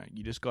 you know,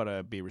 you just got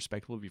to be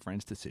respectful of your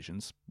friends'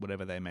 decisions,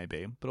 whatever they may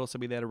be, but also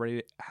be there to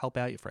ready to help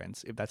out your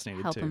friends if that's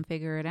needed help too. them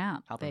figure it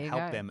out. Help There them you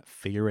help go. them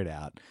figure it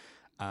out.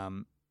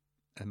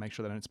 And make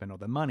sure they don't spend all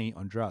their money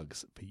on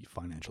drugs for your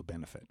financial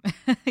benefit.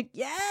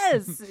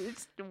 Yes,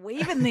 it's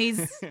weaving these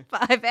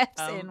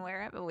 5Fs in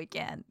wherever we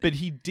can. But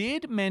he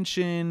did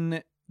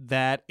mention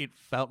that it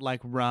felt like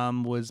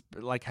Rum was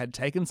like had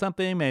taken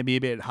something maybe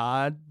a bit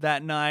hard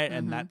that night,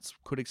 and that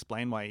could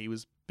explain why he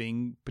was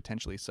being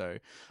potentially so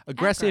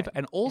aggressive, Aggro,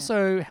 and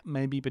also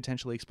maybe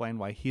potentially explain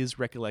why Rum's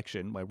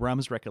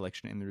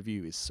recollection in the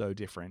review is so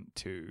different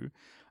to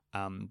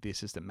the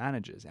assistant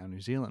managers, our New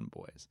Zealand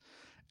boys.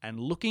 And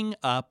looking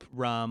up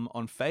Rum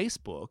on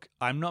Facebook,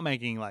 I'm not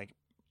making like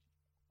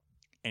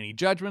any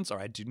judgments, or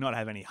I do not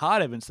have any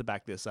hard evidence to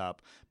back this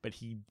up, but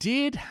he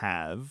did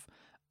have,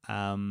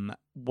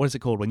 what is it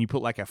called? When you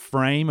put like a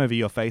frame over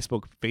your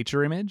Facebook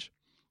feature image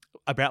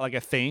about like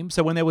a theme.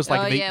 So when there was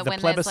like the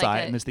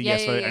plebiscite and there's the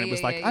yes vote, and it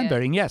was like, I'm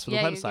voting yes for the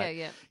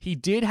plebiscite. He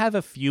did have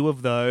a few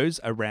of those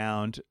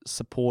around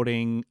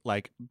supporting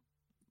like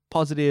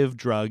positive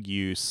drug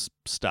use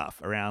stuff,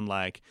 around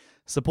like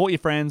support your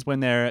friends when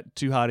they're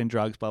too hard in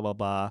drugs, blah, blah,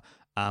 blah.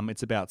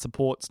 It's about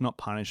supports, not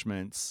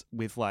punishments,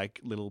 with like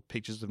little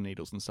pictures of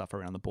needles and stuff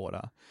around the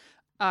border.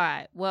 All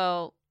right.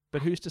 Well,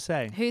 But who's to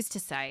say? who's to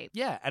say?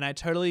 Yeah, and I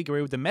totally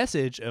agree with the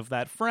message of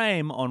that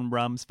frame on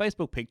Rum's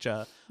Facebook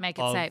picture. Make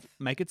it of safe.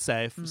 Make it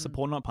safe,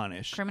 support, not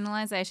punish.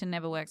 Criminalization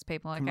never works,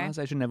 people, okay?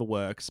 Criminalization never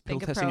works. Pill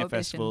Think of testing at prohibition.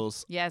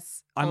 festivals.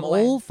 Yes. I'm the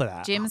way. all for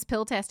that. Jim's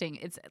pill testing.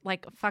 It's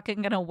like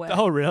fucking gonna work.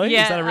 Oh, really?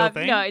 Yeah, Is that a real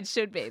thing? No, it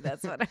should be.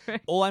 That's what I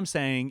read. All I'm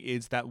saying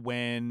is that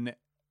when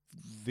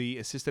the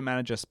assistant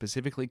manager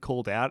specifically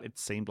called out, it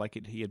seemed like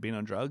he had been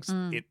on drugs.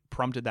 It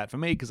prompted that for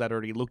me because I'd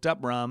already looked up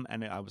Rum,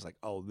 and I was like,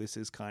 oh, this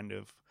is kind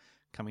of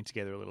coming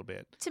together a little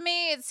bit. To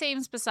me, it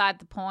seems beside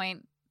the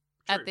point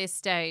True. at this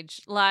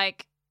stage.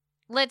 Like,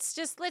 let's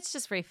just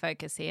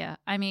refocus here.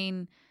 I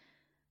mean,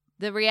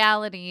 the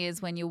reality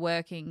is when you're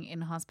working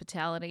in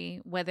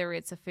hospitality, whether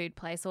it's a food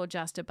place or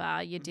just a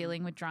bar, you're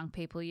dealing with drunk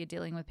people. You're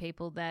dealing with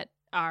people that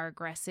are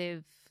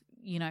aggressive.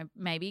 You know,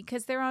 maybe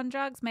because they're on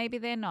drugs, maybe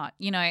they're not.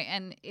 You know,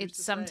 and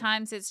it's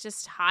sometimes it's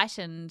just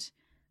heightened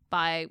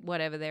by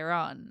whatever they're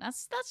on.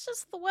 That's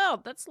just the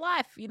world. That's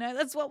life. You know,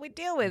 that's what we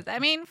deal with. I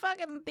mean,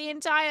 fucking the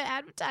entire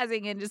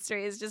advertising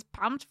industry is just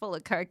pumped full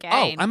of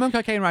cocaine. Oh, I'm on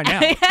cocaine right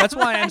now. That's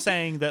why I'm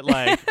saying that,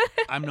 like,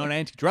 I'm not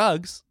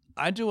anti-drugs.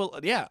 I'm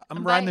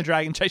riding the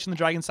dragon, chasing the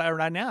dragon sail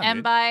right now. And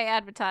dude. by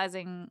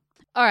advertising.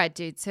 All right,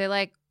 dude. So,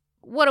 like,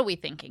 what are we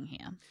thinking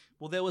here?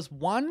 Well, there was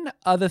one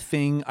other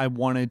thing I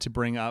wanted to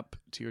bring up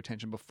to your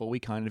attention before we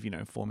kind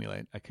of,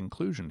 formulate a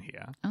conclusion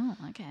here Oh,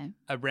 okay.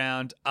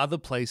 around other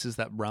places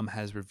that Rum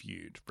has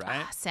reviewed,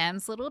 right?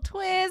 Sam's little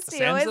twist. He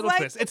Sam's always little likes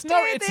twist. to It's not-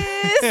 do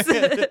it's-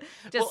 this.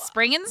 Just Well,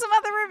 spring in some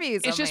other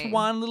reviews. It's on just me.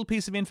 one little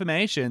piece of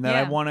information that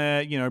I Yeah. want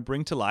to,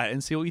 bring to light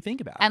and see what you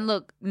think about. And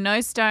look, no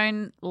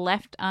stone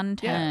left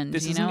unturned.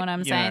 this You isn't, know what I'm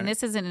you saying? know-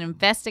 This is an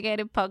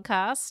investigative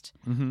podcast,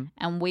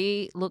 and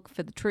we look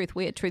for the truth.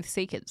 We are truth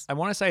seekers. I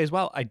want to say as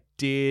well, I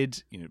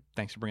did,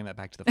 thanks for bringing that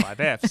back to the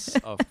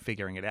 5Fs of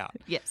figuring it out.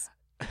 Yes.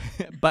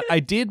 But I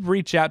did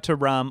reach out to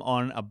Rum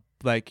on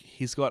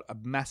he's got a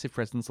massive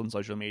presence on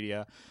social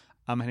media.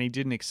 And he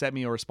didn't accept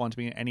me or respond to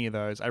me in any of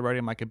those. I wrote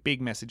him like a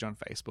big message on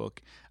Facebook,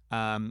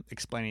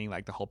 explaining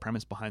like the whole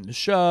premise behind the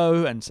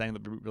show and saying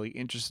that we're really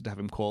interested to have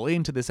him call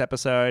into this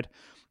episode.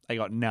 I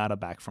got nada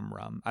back from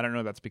Rum. I don't know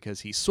if that's because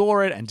he saw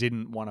it and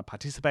didn't want to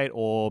participate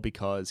or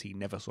because he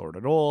never saw it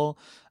at all.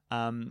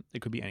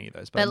 It could be any of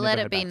those. But let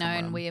it be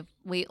known,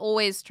 we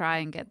always try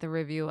and get the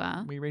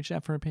reviewer. We reach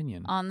out for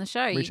opinion on the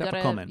show. Reach out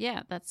for comment.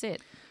 Yeah, that's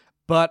it.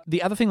 But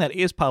the other thing that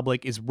is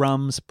public is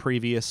Rum's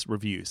previous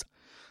reviews.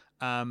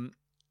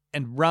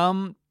 And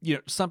Rum,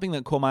 something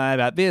that caught my eye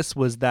about this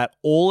was that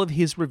all of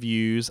his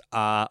reviews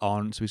are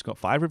on, so he's got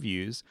 5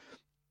 reviews,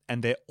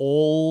 and they're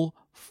all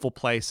for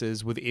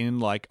places within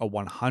like a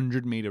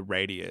 100-meter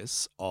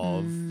radius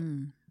of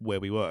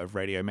where we were, of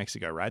Radio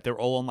Mexico, right? They're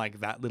all on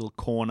like that little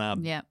corner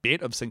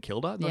bit of St.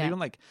 Kilda. Not even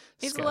like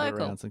scattered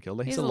around St.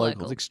 Kilda. He's a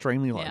local. He's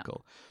extremely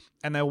local.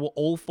 And they were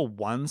all for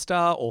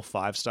 1-star or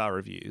 5-star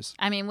reviews.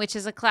 I mean, which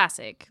is a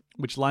classic.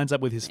 Which lines up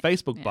with his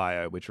Facebook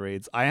bio, which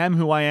reads, "I am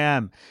who I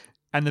am.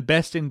 And the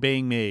best in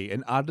being me,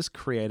 an artist,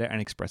 creator,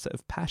 and expresser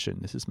of passion."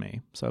 This is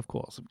me. So, of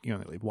course, you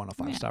only leave 1 or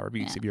 5-star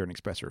reviews if you're an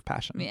expresser of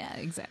passion. Yeah,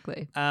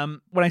 exactly.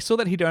 When I saw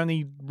that he'd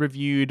only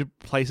reviewed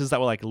places that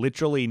were like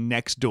literally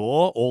next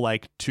door or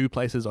like 2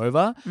 places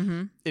over,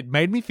 it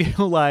made me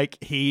feel like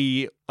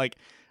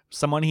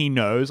someone he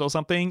knows or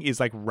something is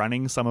like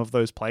running some of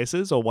those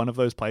places or one of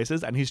those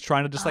places, and he's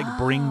trying to just like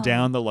bring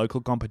down the local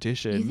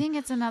competition. You think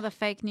it's another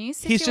fake news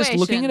situation? He's just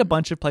looking at a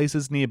bunch of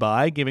places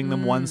nearby, giving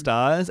them 1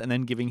 stars, and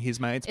then giving his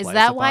mates place a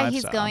 5-star. Is that why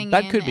he's going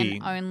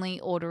in and only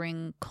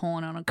ordering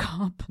corn on a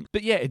cob?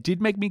 But yeah, it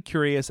did make me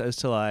curious as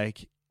to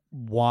like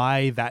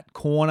why that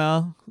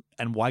corner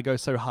and why go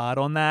so hard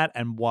on that,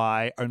 and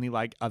why only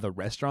like other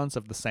restaurants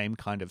of the same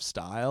kind of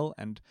style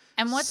and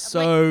what's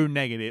so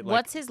negative.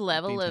 What's his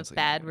level of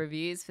bad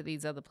reviews for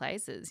these other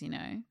places?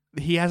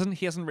 He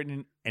hasn't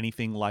written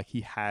anything like he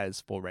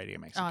has for Radio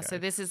Mexico. Oh, so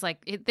this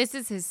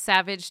is his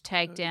savage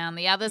takedown.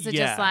 The others are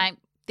just like,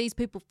 these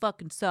people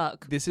fucking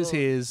suck. This is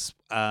his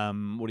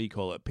what do you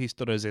call it? Piece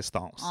de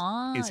resistance.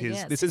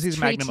 This is his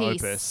treatise. magnum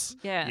opus.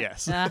 Yeah.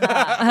 Yes.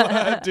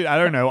 Dude, I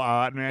don't know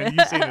art, man.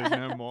 You see this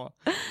no more.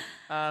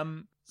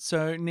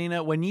 So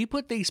Nina, when you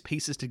put these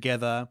pieces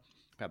together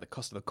about the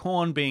cost of the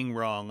corn being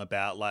wrong,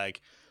 about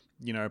like,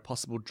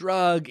 possible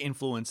drug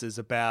influences,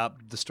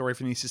 about the story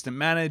from the assistant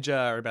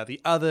manager, about the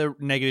other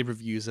negative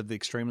reviews of the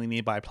extremely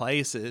nearby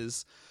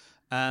places,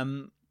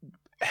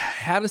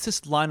 how does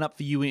this line up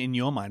for you in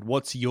your mind?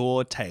 What's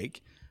your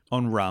take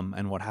on Rum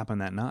and what happened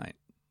that night?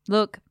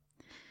 Look,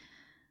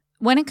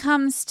 when it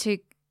comes to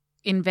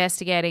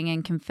investigating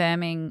and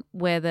confirming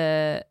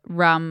whether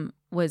Rum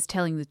was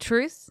telling the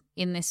truth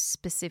in this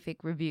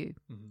specific review,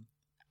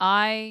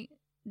 I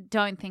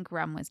don't think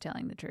Rum was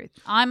telling the truth.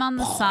 I'm on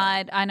the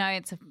side. I know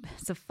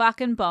it's a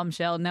fucking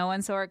bombshell. No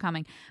one saw it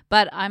coming.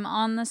 But I'm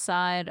on the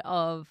side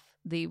of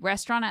the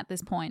restaurant at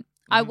this point.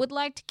 I would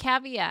like to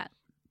caveat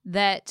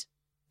that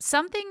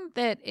something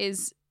that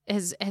has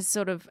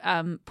sort of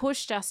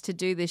pushed us to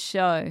do this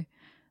show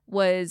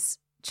was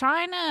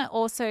trying to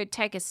also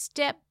take a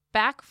step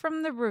back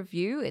from the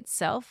review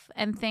itself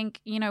and think,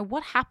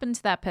 what happened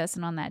to that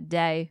person on that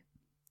day?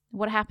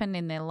 What happened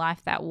in their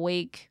life that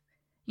week?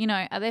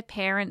 Are their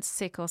parents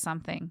sick or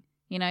something?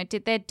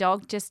 Did their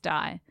dog just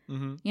die?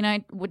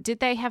 Did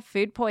they have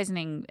food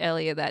poisoning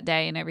earlier that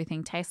day and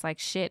everything tastes like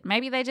shit?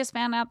 Maybe they just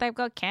found out they've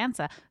got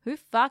cancer. Who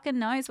fucking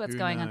knows what's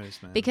going on?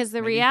 Man. Because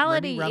the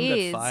reality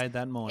is,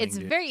 it's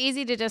very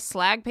easy to just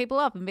slag people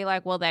up and be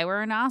like, well, they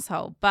were an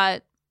asshole.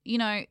 But,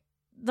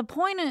 the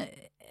point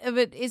of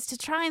it is to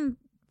try and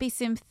be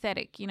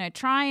sympathetic,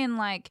 try and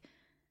like,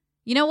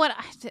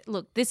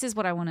 look, this is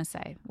what I want to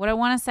say. What I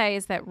want to say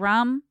is that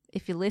Rum,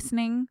 if you're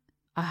listening,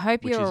 I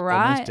hope you're all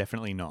right. Almost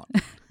definitely not.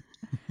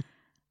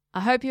 I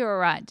hope you're all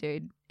right,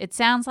 dude. It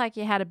sounds like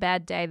you had a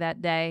bad day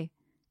that day,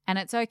 and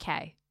it's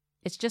okay.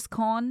 It's just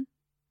corn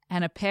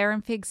and a pear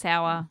and fig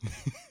sour.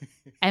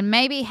 And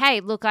maybe, hey,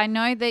 look, I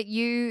know that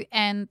you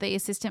and the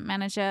assistant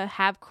manager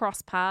have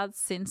crossed paths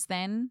since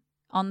then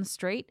on the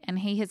street, and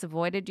he has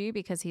avoided you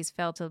because he's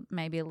felt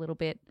maybe a little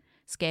bit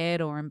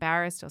scared or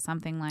embarrassed or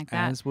something like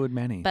that. As would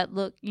many. But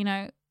look,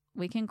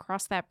 we can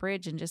cross that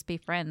bridge and just be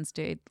friends,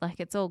 dude. Like,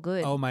 it's all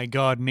good. Oh my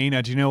God,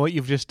 Nina, do you know what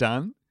you've just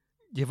done?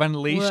 You've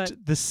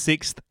unleashed the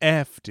 6th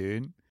F,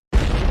 dude.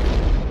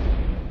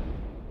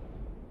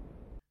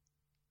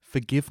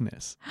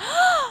 Forgiveness.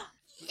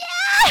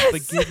 Yes!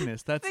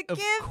 Forgiveness. That's, of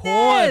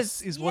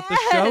course, is what the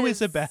show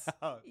is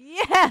about.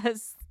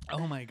 Yes.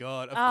 Oh my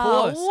God, of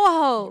course.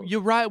 Whoa.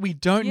 You're right, we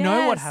don't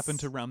know what happened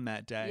to Rum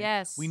that day.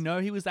 Yes. We know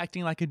he was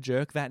acting like a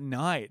jerk that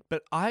night,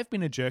 but I've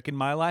been a jerk in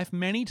my life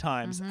many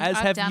times, as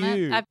have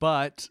you.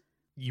 But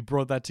you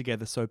brought that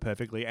together so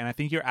perfectly, and I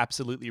think you're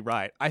absolutely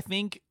right. I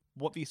think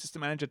what the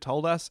assistant manager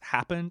told us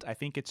happened. I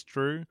think it's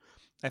true.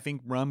 I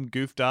think Rum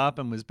goofed up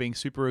and was being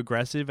super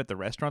aggressive at the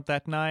restaurant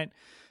that night,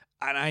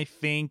 and I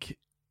think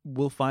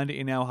we'll find it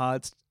in our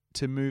hearts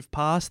to move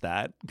past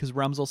that, because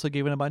Rum's also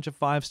given a bunch of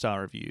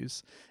 5-star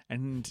reviews.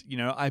 And,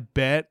 I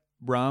bet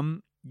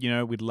Rum,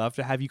 we'd love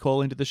to have you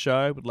call into the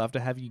show. We'd love to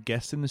have you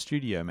guest in the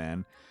studio,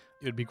 man.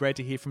 It would be great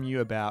to hear from you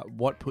about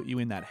what put you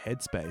in that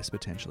headspace,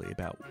 potentially,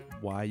 about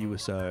why you were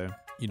so,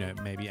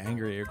 maybe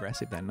angry or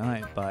aggressive that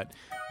night. But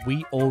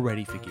we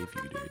already forgive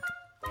you, dude.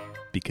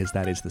 Because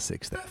that is the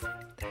 6th F.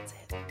 That's it.